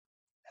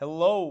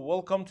Hello,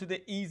 welcome to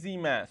the Easy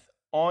Math.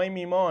 I'm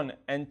Iman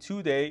and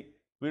today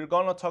we're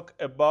gonna talk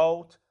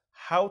about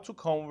how to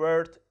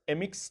convert a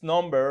mixed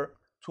number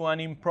to an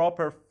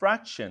improper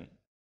fraction.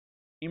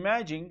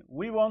 Imagine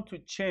we want to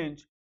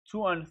change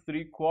 2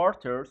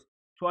 3/4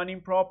 to an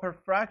improper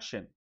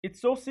fraction.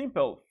 It's so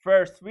simple.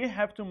 First, we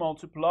have to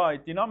multiply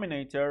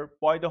denominator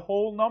by the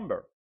whole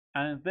number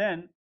and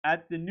then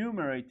add the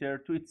numerator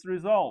to its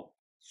result.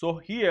 So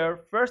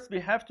here, first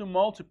we have to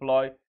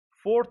multiply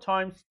 4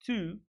 times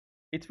 2.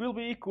 It will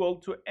be equal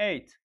to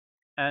 8,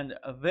 and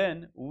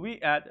then we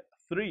add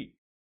 3.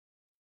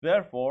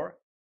 Therefore,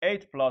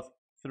 8 plus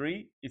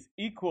 3 is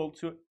equal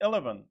to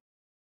 11.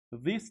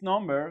 This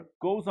number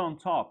goes on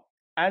top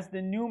as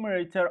the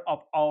numerator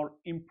of our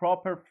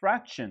improper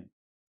fraction,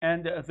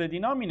 and the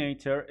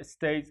denominator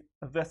stays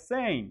the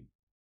same.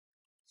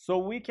 So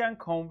we can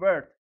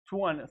convert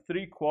 2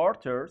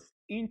 3/4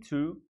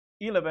 into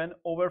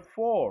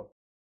 11/4.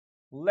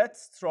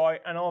 Let's try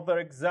another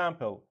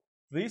example.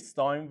 This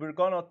time we're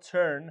gonna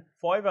turn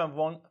 5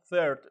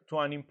 1/3 to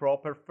an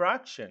improper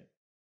fraction.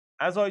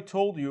 As I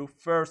told you,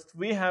 first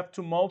we have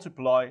to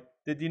multiply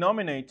the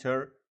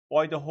denominator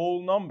by the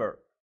whole number.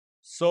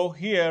 So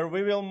here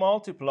we will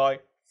multiply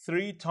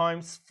 3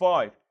 times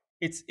 5.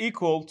 It's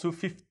equal to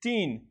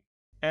 15.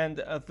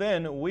 And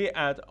then we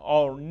add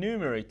our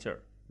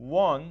numerator,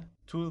 1,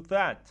 to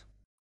that.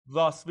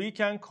 Thus we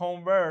can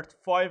convert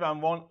 5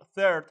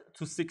 1/3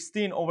 to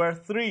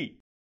 16/3.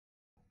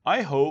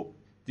 I hope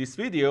this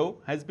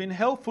video has been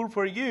helpful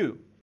for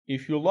you.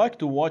 If you like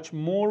to watch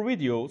more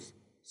videos,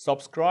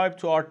 subscribe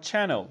to our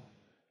channel.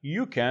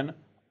 You can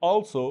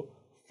also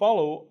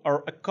follow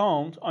our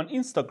account on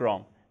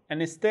Instagram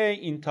and stay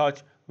in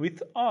touch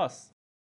with us.